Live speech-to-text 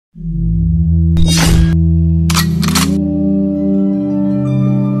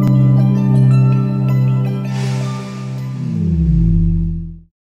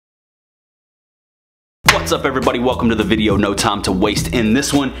What's up everybody, welcome to the video. No time to waste. In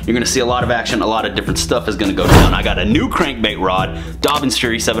this one, you're gonna see a lot of action, a lot of different stuff is gonna go down. I got a new crankbait rod, Dobyns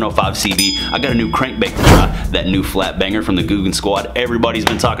Fury 705 CB. I got a new crankbait to try, that new flat banger from the Googan squad. Everybody's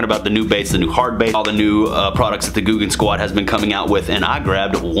been talking about the new baits, the new hard bait, all the new products that the Googan squad has been coming out with, and I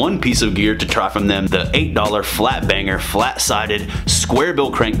grabbed one piece of gear to try from them, the $8 flat banger, flat-sided, square bill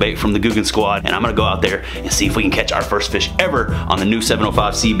crankbait from the Googan squad, and I'm gonna go out there and see if we can catch our first fish ever on the new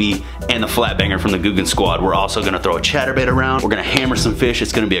 705 CB and the flat banger from the Googan squad. We're also gonna throw a chatterbait around. We're gonna hammer some fish.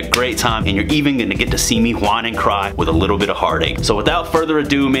 It's gonna be a great time, and you're even gonna get to see me whine and cry with a little bit of heartache. So without further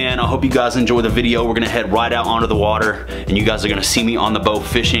ado, man, I hope you guys enjoy the video. We're gonna head right out onto the water, and you guys are gonna see me on the boat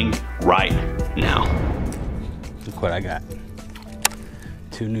fishing right now. Look what I got.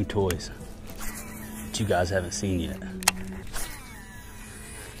 Two new toys that you guys haven't seen yet.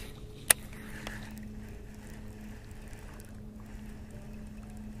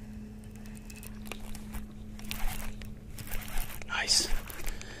 Nice.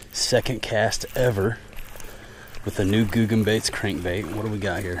 Second cast ever with the new Googan baits crankbait. What do we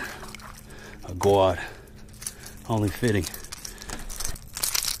got here? A quad. Only fitting.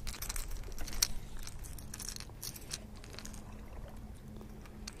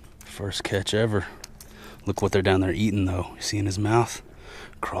 First catch ever. Look what they're down there eating though. You see in his mouth?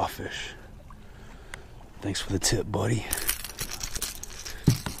 Crawfish. Thanks for the tip, buddy.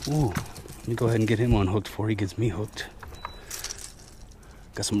 Ooh, let me go ahead and get him unhooked before he gets me hooked.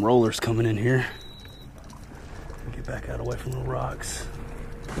 Got some rollers coming in here. Get back out away from the rocks.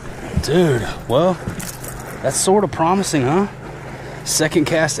 Dude, well, that's sort of promising, huh? Second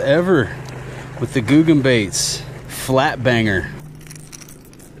cast ever with the Googan baits. Flat banger.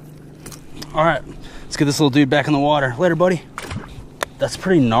 All right, let's get this little dude back in the water. Later, buddy. That's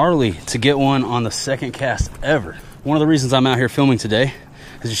pretty gnarly to get one on the second cast ever. One of the reasons I'm out here filming today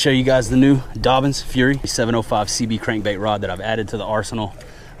is to show you guys the new Dobyns Fury 705 CB crankbait rod that I've added to the arsenal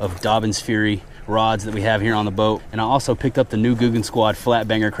of Dobyns Fury rods that we have here on the boat. And I also picked up the new Googan squad flat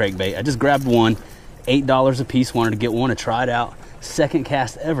banger crankbait. I just grabbed one, $8 a piece, wanted to get one to try it out. Second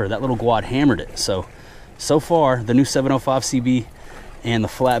cast ever, that little quad hammered it. So far, the new 705 CB and the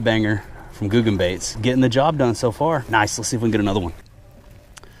flat banger from Googan baits, getting the job done so far. Nice, let's see if we can get another one.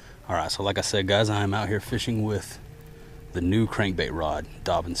 All right, so like I said, guys, I am out here fishing with the new crankbait rod,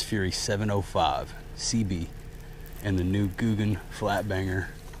 Dobyns Fury 705 CB, and the new Googan flat banger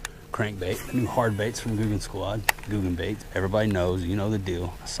crankbait, the new hard baits from Googan squad, Googan baits. Everybody knows, you know the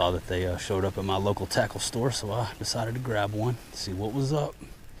deal. I saw that they showed up at my local tackle store, so I decided to grab one, see what was up.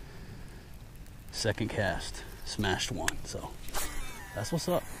 Second cast, smashed one, so that's what's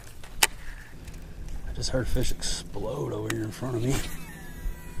up. I just heard fish explode over here in front of me.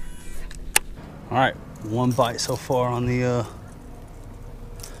 All right, one bite so far on the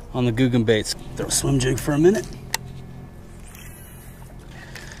Googan baits. Throw a swim jig for a minute.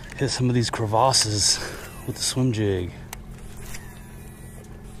 Hit some of these crevasses with the swim jig.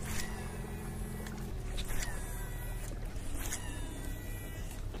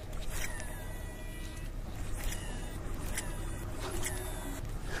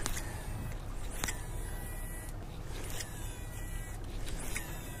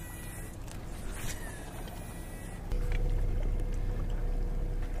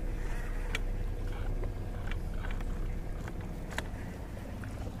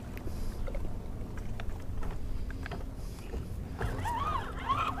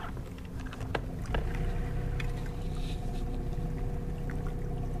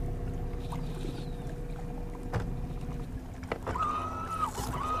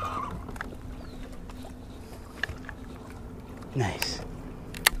 Nice.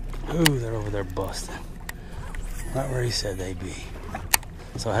 Ooh, they're over there busting. Right where he said they'd be.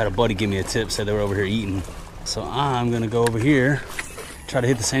 So I had a buddy give me a tip, said they were over here eating. So I'm gonna go over here, try to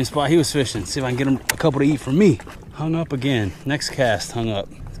hit the same spot he was fishing, see if I can get him a couple to eat from me. Hung up again. Next cast, hung up.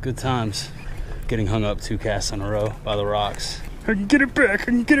 It's good times getting hung up 2 casts in a row by the rocks. I can get it back, I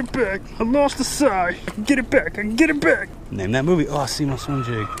can get it back. I lost the side. I can get it back, I can get it back. Name that movie. Oh, I see my swim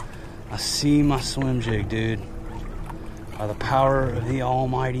jig. I see my swim jig, dude. By the power of the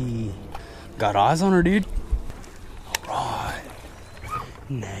Almighty. Got eyes on her, dude. All right.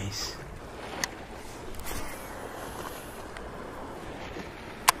 Nice.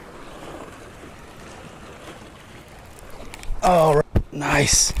 Oh,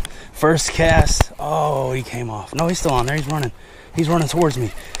 nice. First cast. Oh, he came off. No, he's still on there. He's running. He's running towards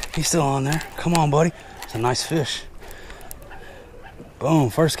me. He's still on there. Come on, buddy. It's a nice fish. Boom,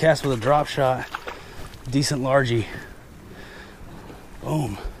 first cast with a drop shot. Decent largie.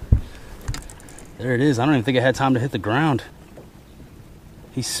 Boom. There it is. I don't even think it had time to hit the ground.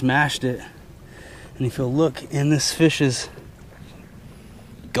 He smashed it. And if you'll look in this fish's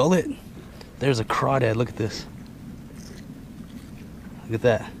gullet, there's a crawdad. Look at this. Look at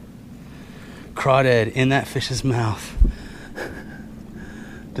that. Crawdad in that fish's mouth.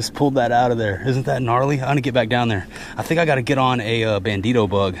 Just pulled that out of there. Isn't that gnarly? I'm gonna get back down there. I think I gotta get on a bandito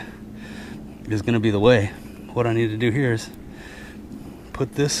bug. Is gonna be the way. What I need to do here is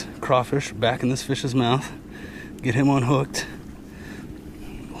put this crawfish back in this fish's mouth, get him unhooked.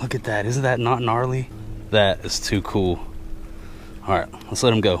 Look at that. Isn't that not gnarly? That is too cool. All right, let's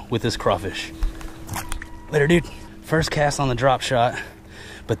let him go with this crawfish. Later, dude. First cast on the drop shot,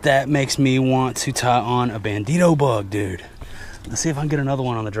 but that makes me want to tie on a bandito bug, dude. Let's see if I can get another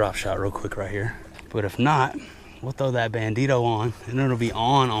one on the drop shot real quick right here. But if not, we'll throw that bandito on and it'll be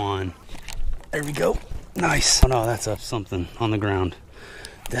on. There we go. Nice. Oh no, that's up something on the ground.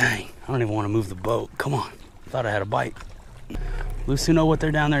 Dang, I don't even want to move the boat. Come on. Thought I had a bite. Loose who know what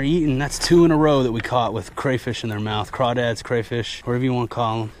they're down there eating. That's 2 in a row that we caught with crayfish in their mouth. Crawdads, crayfish, whatever you want to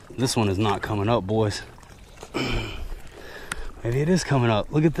call them. This one is not coming up, boys. Maybe it is coming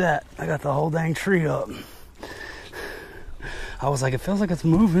up. Look at that. I got the whole dang tree up. I was like, it feels like it's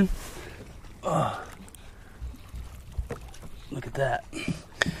moving. Look at that.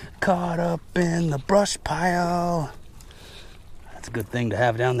 Caught up in the brush pile. That's a good thing to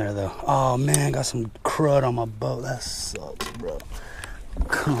have down there, though. Oh, man, got some crud on my boat. That sucks, bro.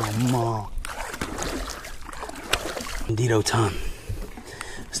 Come on. Bandito time.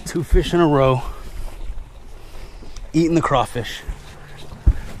 It's 2 fish in a row. Eating the crawfish.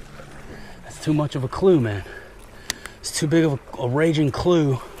 That's too much of a clue, man. It's too big of a raging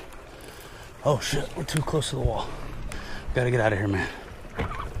clue. Oh, shit. We're too close to the wall. Gotta get out of here, man.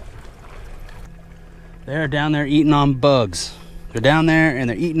 They're down there eating on bugs. They're down there and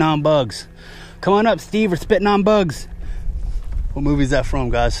they're eating on bugs. Come on up, Steve. We're spitting on bugs. What movie is that from,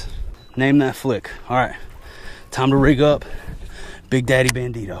 guys? Name that flick. All right. Time to rig up Big Daddy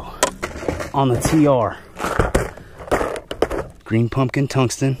Bandito on the TR. Green pumpkin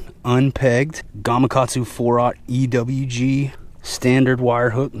tungsten, unpegged. Gamakatsu 4/0 EWG standard wire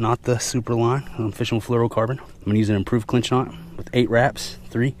hook, not the super line. I'm fishing with fluorocarbon. I'm gonna use an improved clinch knot with 8 wraps.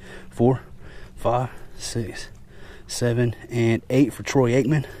 3, 4, 5, 6, 7, and 8 for Troy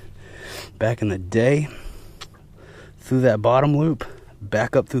Aikman. Back in the day, through that bottom loop,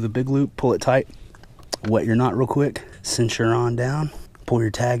 back up through the big loop, pull it tight, wet your knot real quick, cinch her on down, pull your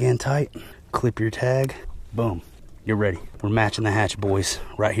tag in tight, clip your tag, boom, you're ready. We're matching the hatch, boys,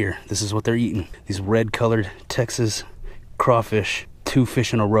 right here. This is what they're eating. These red colored Texas crawfish, 2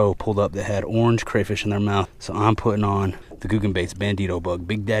 fish in a row pulled up that had orange crayfish in their mouth. So I'm putting on the Googan Baits Bandito bug,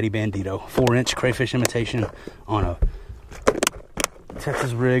 Big Daddy Bandito, 4-inch crayfish imitation on a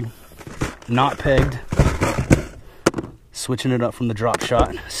Texas rig, not pegged. Switching it up from the drop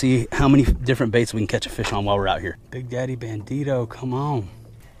shot. See how many different baits we can catch a fish on while we're out here. Big Daddy Bandito, come on.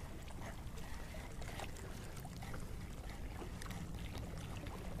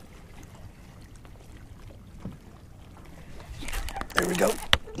 There we go.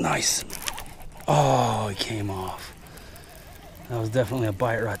 Nice. Oh, he came off. That was definitely a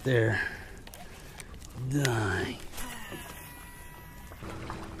bite right there. Dang.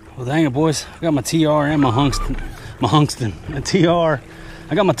 Well, dang it, boys. I got my TR and my tungsten. A TR.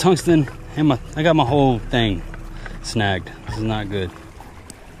 I got my tungsten and I got my whole thing snagged. This is not good.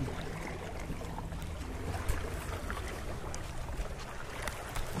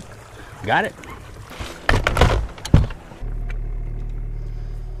 Got it.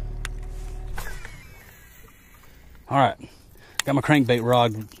 All right, got my crankbait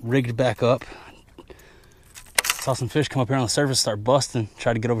rod rigged back up. Saw some fish come up here on the surface, start busting.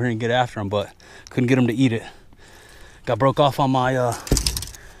 Tried to get over here and get after them, but couldn't get them to eat it. Got broke off on my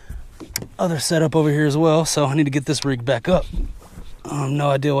other setup over here as well, so I need to get this rigged back up. No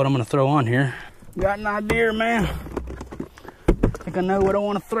idea what I'm gonna throw on here. Got an idea, man. I think I know what I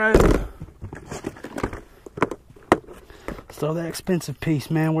want to throw. Let's throw that expensive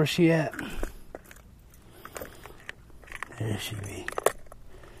piece, man. Where's she at? There she be.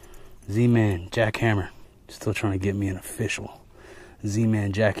 Z-Man jackhammer. Still trying to get me an official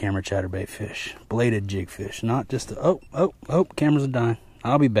Z-Man jackhammer chatterbait fish. Bladed jig fish. Not just a... Oh, cameras are dying.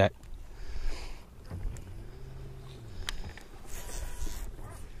 I'll be back.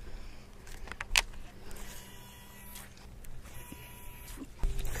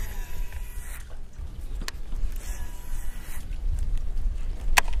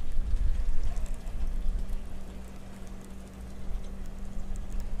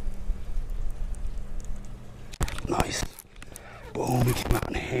 Boom, he came out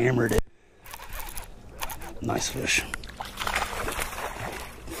and hammered it. Nice fish.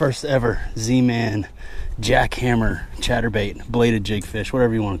 First ever Z-Man jackhammer chatterbait, bladed jig fish,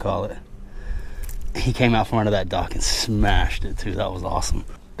 whatever you want to call it. He came out from under that dock and smashed it too. That was awesome.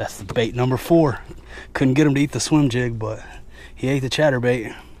 That's the bait number 4. Couldn't get him to eat the swim jig, but he ate the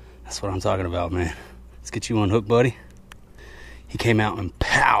chatterbait. That's what I'm talking about, man. Let's get you unhooked, buddy. He came out and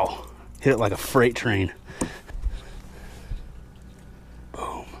pow, hit it like a freight train.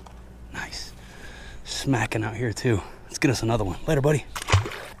 Boom. Nice. Smacking out here too. Let's get us another one. Later, buddy.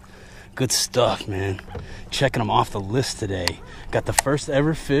 Good stuff, man. Checking them off the list today. Got the first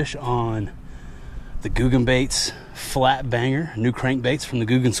ever fish on the Googan baits flat banger, new crankbaits from the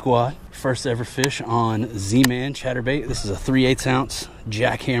Googan squad. First ever fish on Z-Man chatterbait. This is a 3/8 ounce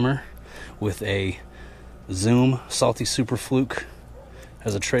jackhammer with a Zoom Salty Super Fluke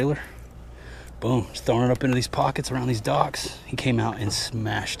as a trailer. Boom, just throwing it up into these pockets around these docks. He came out and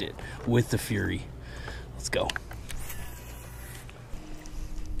smashed it with the Fury. Let's go.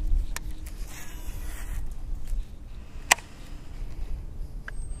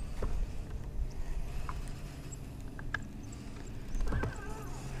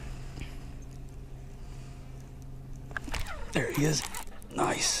 There he is.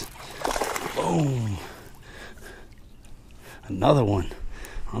 Nice. Boom. Another one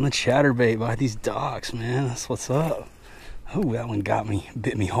on the chatterbait by these docks, man. That's what's up. Oh, that one got me,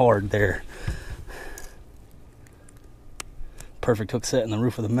 bit me hard there. Perfect hook set in the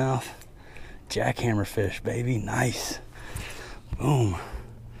roof of the mouth. Jackhammer fish, baby. Nice. Boom.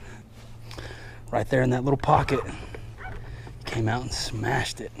 Right there in that little pocket. Came out and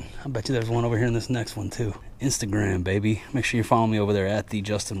smashed it. I bet you there's one over here in this next one too. Instagram, baby. Make sure you follow me over there at the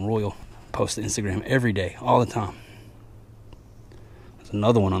Justin Royal. Post to Instagram every day, all the time. There's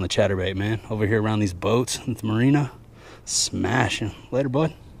another one on the chatterbait, man. Over here around these boats at the marina. Smashing. Later,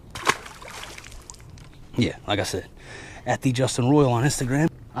 bud. Yeah, like I said, at the Justin Royal on Instagram.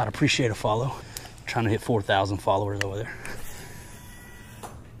 I'd appreciate a follow. I'm trying to hit 4,000 followers over there.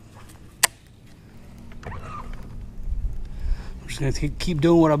 I'm just gonna keep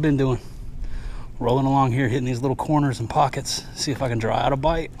doing what I've been doing. Rolling along here, hitting these little corners and pockets. See if I can draw out a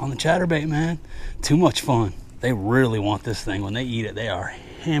bite on the chatterbait, man. Too much fun. They really want this thing. When they eat it, they are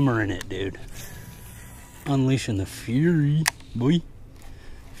hammering it, dude. Unleashing the fury, boy.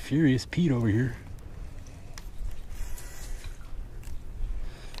 Furious Pete over here.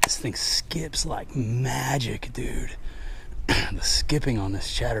 This thing skips like magic, dude. The skipping on this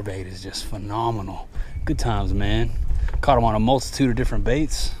chatterbait is just phenomenal. Good times, man. Caught him on a multitude of different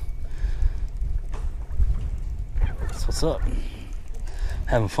baits. That's what's up.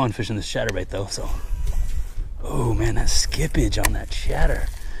 Having fun fishing this chatterbait though, so. Oh man, that skippage on that chatter.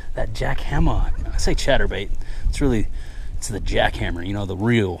 That jackhammer. I say chatterbait. It's the jackhammer, you know, the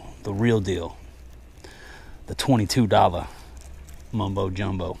real deal. The $22 mumbo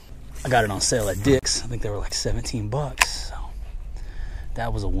jumbo. I got it on sale at Dick's. I think they were like 17 bucks. So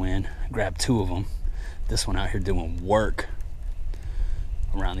that was a win. I grabbed 2 of them. This one out here doing work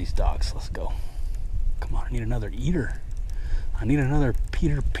around these docks. Let's go. Come on, I need another eater. I need another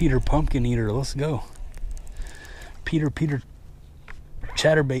Peter pumpkin eater. Let's go. Peter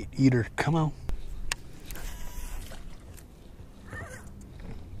chatterbait eater. Come on.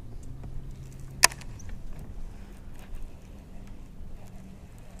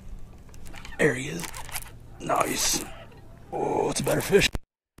 There he is. Nice. Oh, it's a better fish.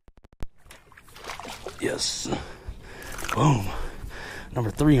 Yes. Boom.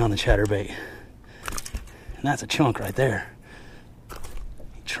 Number 3 on the chatterbait. And that's a chunk right there.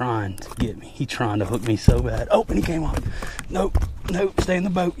 He trying to get me. He trying to hook me so bad. Oh, and he came on. Nope. Stay in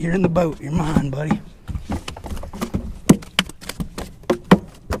the boat. You're in the boat. You're mine, buddy.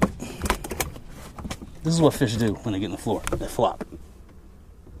 This is what fish do when they get in the floor. They flop.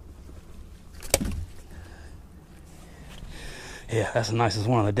 Yeah, that's the nicest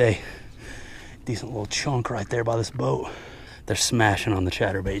one of the day. Decent little chunk right there by this boat. They're smashing on the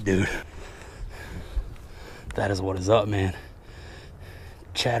chatterbait, dude. That is what is up, man.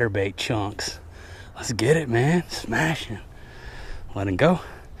 Chatterbait chunks. Let's get it, man. Smashing. Let him go.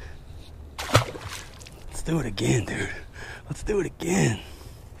 Let's do it again, dude. Let's do it again.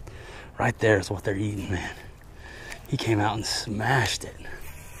 Right there is what they're eating, man. He came out and smashed it.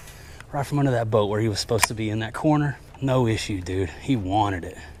 Right from under that boat where he was supposed to be in that corner. No issue, dude. He wanted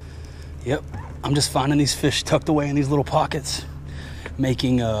it. Yep. I'm just finding these fish tucked away in these little pockets.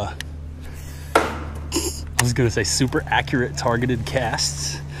 Making, I was going to say super accurate targeted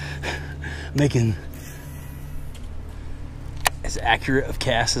casts. Making as accurate of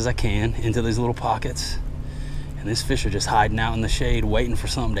casts as I can into these little pockets. And these fish are just hiding out in the shade, waiting for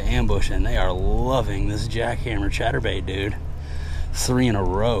something to ambush, and they are loving this jackhammer chatterbait, dude. 3 in a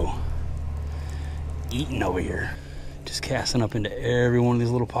row. Eating over here. Just casting up into every one of these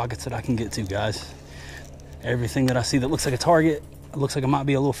little pockets that I can get to, guys. Everything that I see that looks like a target, it looks like it might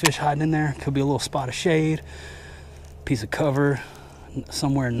be a little fish hiding in there. Could be a little spot of shade, piece of cover,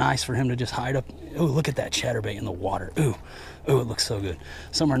 somewhere nice for him to just hide up. Oh, look at that chatterbait in the water. Ooh, ooh, it looks so good.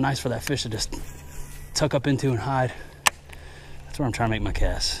 Somewhere nice for that fish to just tuck up into and hide. That's where I'm trying to make my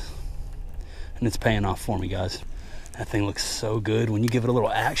cast. And it's paying off for me, guys. That thing looks so good. When you give it a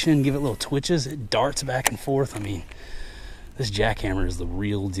little action, give it little twitches, it darts back and forth. I mean, this jackhammer is the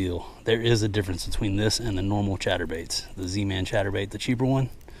real deal. There is a difference between this and the normal chatterbaits. The Z-Man chatterbait, the cheaper one.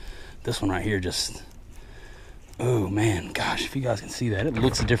 This one right here just, oh man, gosh, if you guys can see that, it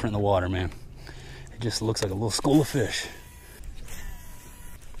looks different in the water, man. It just looks like a little school of fish.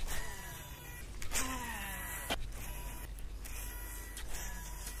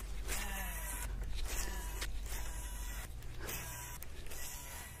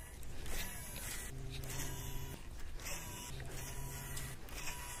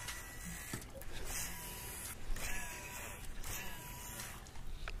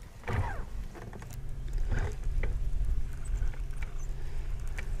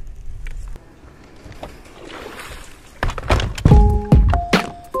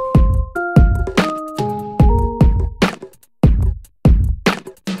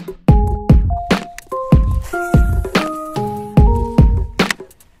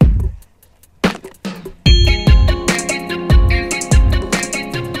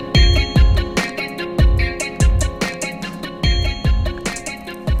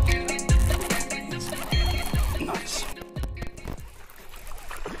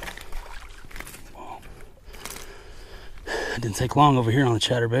 It didn't take long over here on the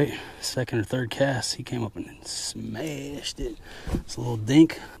chatterbait. Second or third cast, he came up and smashed it. It's a little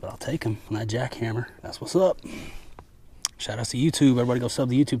dink, but I'll take him on that jackhammer. That's what's up. Shout out to YouTube. Everybody go sub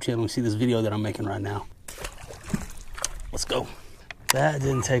the YouTube channel and see this video that I'm making right now. Let's go. That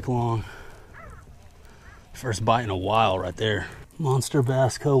didn't take long. First bite in a while right there. Monster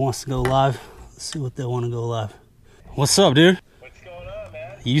Bass Co. wants to go live. Let's see what they want to go live. What's up, dude? What's going on,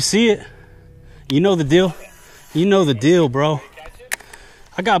 man? You see it? You know the deal? You know the deal, bro.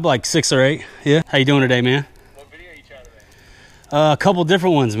 I got like 6 or 8. Yeah. How you doing today, man? What video are you trying to make? A couple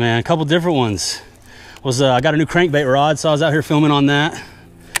different ones, man. A couple different ones. I got a new crankbait rod, so I was out here filming on that.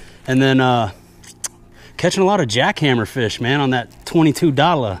 And then catching a lot of jackhammer fish, man, on that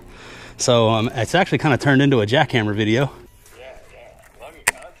 $22. So it's actually kind of turned into a jackhammer video. Yeah. Love your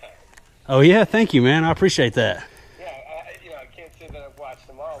content. Oh yeah, thank you, man. I appreciate that. Yeah, I can't say that I've watched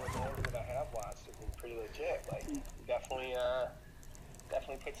them all, but the ones that I have watched have been pretty legit. Like, you definitely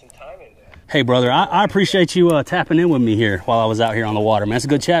put some time into it. Hey, brother, I appreciate you tapping in with me here while I was out here on the water, man. It's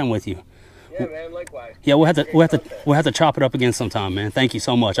good chatting with you. Yeah, man, likewise. Yeah, we'll have to chop it up again sometime, man. Thank you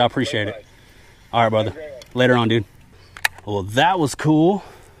so much. I appreciate it. All right, brother. Later on, dude. Well, that was cool.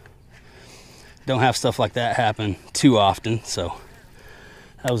 Don't have stuff like that happen too often, so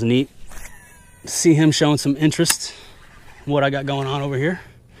that was neat. See him showing some interest in what I got going on over here.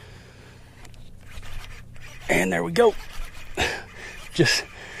 And there we go. Just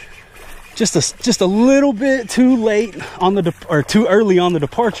a little bit too late on the or too early on the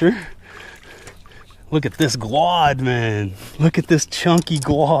departure. Look at this glad, man. Look at this chunky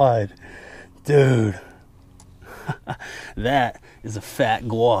glad, dude. That is a fat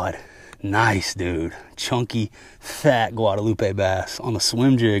glad. Nice, dude. Chunky, fat Guadalupe bass on the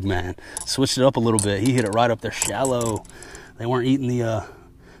swim jig, man. Switched it up a little bit. He hit it right up there shallow. They weren't eating the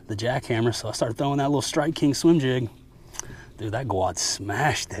jackhammer, so I started throwing that little Strike King swim jig. Dude, that glad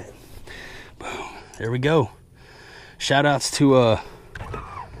smashed it. Boom. There we go. Shout outs to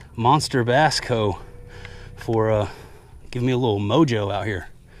Monster Bass Co. for giving me a little mojo out here.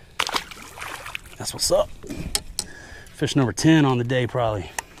 That's what's up. Fish number 10 on the day,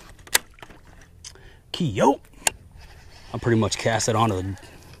 probably. Yo, I pretty much cast it onto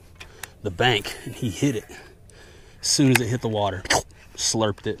the bank and he hit it as soon as it hit the water.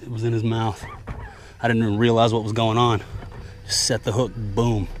 Slurped it. It was in his mouth. I didn't even realize what was going on. Just set the hook,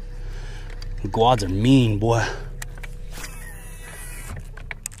 boom. The guads are mean, boy.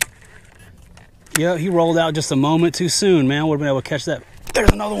 Yeah, he rolled out just a moment too soon, man. Would have been able to catch that. There's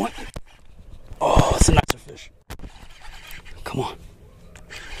another one. Oh, it's a nicer fish. Come on.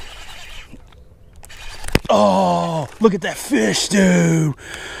 Oh, look at that fish, dude.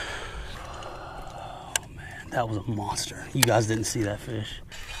 Oh, man, that was a monster. You guys didn't see that fish.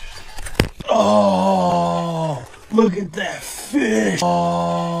 Oh, look at that fish.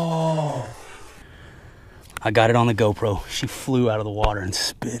 Oh, I got it on the GoPro. She flew out of the water and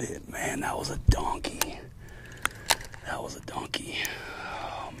spit it. Man, that was a donkey. That was a donkey.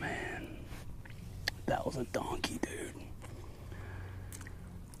 Oh, man. That was a donkey, dude.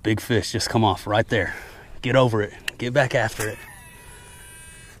 Big fish just come off right there. Get over it. Get back after it.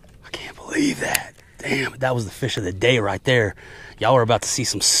 I can't believe that. Damn, that was the fish of the day right there. Y'all were about to see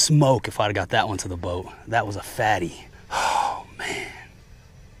some smoke if I'd have got that one to the boat. That was a fatty. Oh, man.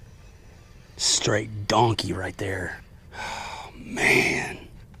 Straight donkey right there. Oh, man.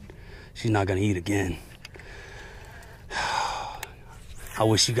 She's not gonna eat again. I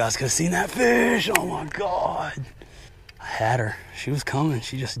wish you guys could have seen that fish. Oh my God. I had her. She was coming.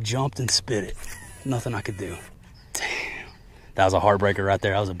 She just jumped and spit it. Nothing I could do. Damn. That was a heartbreaker right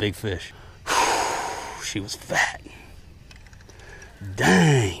there. That was a big fish. She was fat.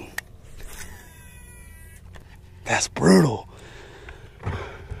 Dang. That's brutal.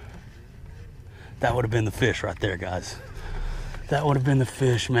 That would have been the fish right there, guys. That would have been the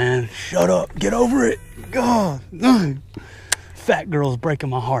fish, man. Shut up. Get over it. God. Fat girl's breaking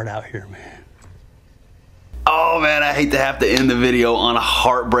my heart out here, man. Oh man, I hate to have to end the video on a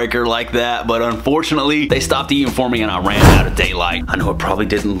heartbreaker like that, but unfortunately, they stopped eating for me and I ran out of daylight. I know it probably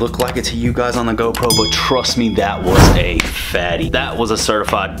didn't look like it to you guys on the GoPro, but trust me, that was a fatty. That was a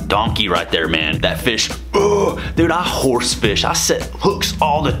certified donkey right there, man. That fish, dude, I horse fish. I set hooks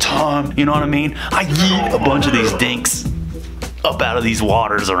all the time, you know what I mean? I yeet a bunch of these dinks up out of these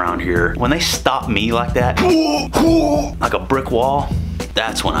waters around here. When they stop me like that, like a brick wall,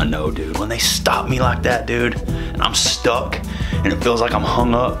 that's when I know, dude. When they stop me like that, dude, and I'm stuck and it feels like I'm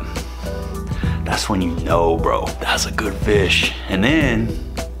hung up, that's when you know, bro, that's a good fish. And then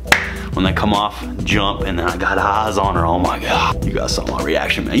when they come off, jump, and then I got eyes on her, oh my God. You guys saw my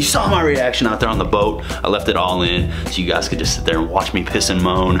reaction, man. You saw my reaction out there on the boat. I left it all in so you guys could just sit there and watch me piss and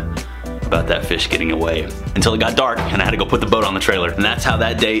moan about that fish getting away until it got dark and I had to go put the boat on the trailer. And that's how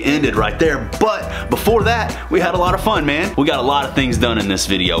that day ended right there. But before that, we had a lot of fun, man. We got a lot of things done in this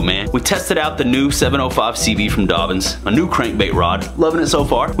video, man. We tested out the new 705 CB from Dobyns, a new crankbait rod. Loving it so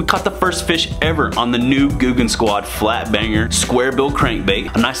far. We caught the first fish ever on the new Googan Squad flat banger square bill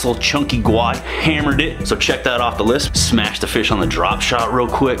crankbait. A nice little chunky guad, hammered it. So check that off the list. Smashed the fish on the drop shot real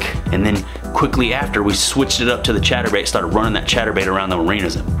quick. And then quickly after, we switched it up to the chatterbait, started running that chatterbait around the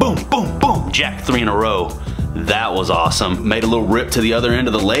marinas, and boom, boom, boom, jacked 3 in a row. That was awesome. Made a little rip to the other end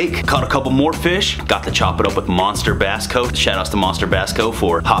of the lake. Caught a couple more fish. Got to chop it up with Monster Bass Co. Shout outs to Monster Bass Co.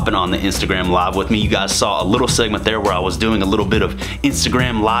 for hopping on the Instagram live with me. You guys saw a little segment there where I was doing a little bit of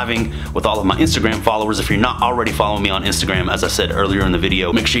Instagram living with all of my Instagram followers. If you're not already following me on Instagram, as I said earlier in the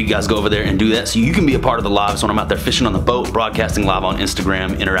video, make sure you guys go over there and do that so you can be a part of the lives when I'm out there fishing on the boat, broadcasting live on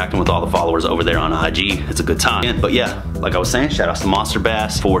Instagram, interacting with all the followers over there on IG. It's a good time. But yeah, like I was saying, shout outs to Monster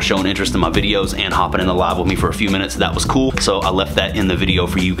Bass for showing interest in my videos and hopping in the live with me for a few minutes. That was cool. So I left that in the video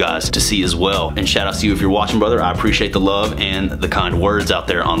for you guys to see as well. And shout outs to you if you're watching, brother. I appreciate the love and the kind words out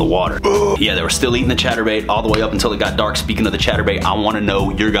there on the water. Yeah, they were still eating the chatterbait all the way up until it got dark. Speaking of the chatterbait, I want to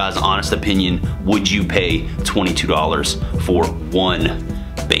know your guys' honest opinion. Would you pay $22 for one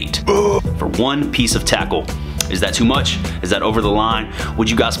bait? For one piece of tackle? Is that too much? Is that over the line? Would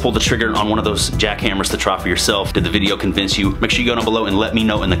you guys pull the trigger on one of those jackhammers to try for yourself? Did the video convince you? Make sure you go down below and let me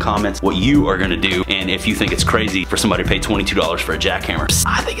know in the comments what you are gonna do and if you think it's crazy for somebody to pay $22 for a jackhammer.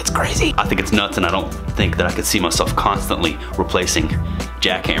 I think it's crazy. I think it's nuts, and I don't think that I could see myself constantly replacing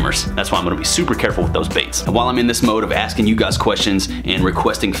jackhammers. That's why I'm gonna be super careful with those baits. And while I'm in this mode of asking you guys questions and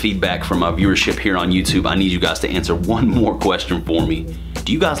requesting feedback from my viewership here on YouTube, I need you guys to answer one more question for me.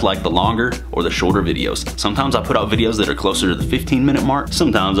 Do you guys like the longer or the shorter videos? Sometimes I put out videos that are closer to the 15-minute mark.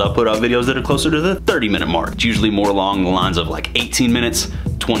 Sometimes I put out videos that are closer to the 30-minute mark. It's usually more along the lines of like 18 minutes,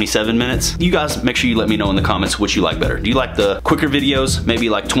 27 minutes. You guys make sure you let me know in the comments which you like better. Do you like the quicker videos, maybe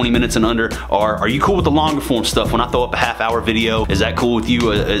like 20 minutes and under? Or are you cool with the longer form stuff? When I throw up a half-hour video, is that cool with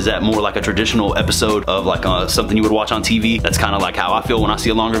you? Is that more like a traditional episode of like something you would watch on TV? That's kind of like how I feel when I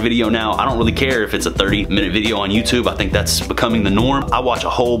see a longer video now. I don't really care if it's a 30-minute video on YouTube. I think that's becoming the norm. I watch a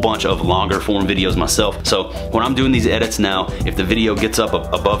whole bunch of longer form videos myself. So when I'm doing these edits now, if the video gets up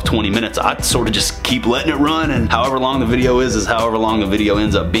above 20 minutes, I sort of just keep letting it run, and however long the video is however long the video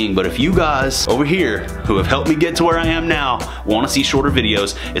ends up being. But if you guys over here who have helped me get to where I am now want to see shorter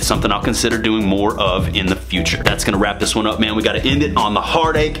videos, it's something I'll consider doing more of in the future. That's gonna wrap this one up, man. We gotta end it on the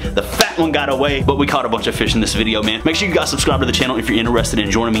heartache. The fat one got away, but we caught a bunch of fish in this video, man. Make sure you guys subscribe to the channel if you're interested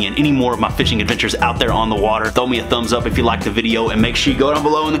in joining me in any more of my fishing adventures out there on the water. Throw me a thumbs up if you liked the video, and make sure you go down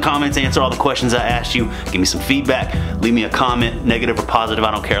below in the comments, answer all the questions I asked you, give me some feedback, leave me a comment, negative or positive,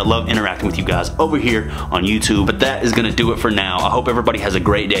 I don't care. I love interacting with you guys over here on YouTube. But that is gonna do it for now. I hope everybody has a a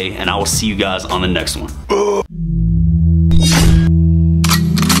great day, and I will see you guys on the next one.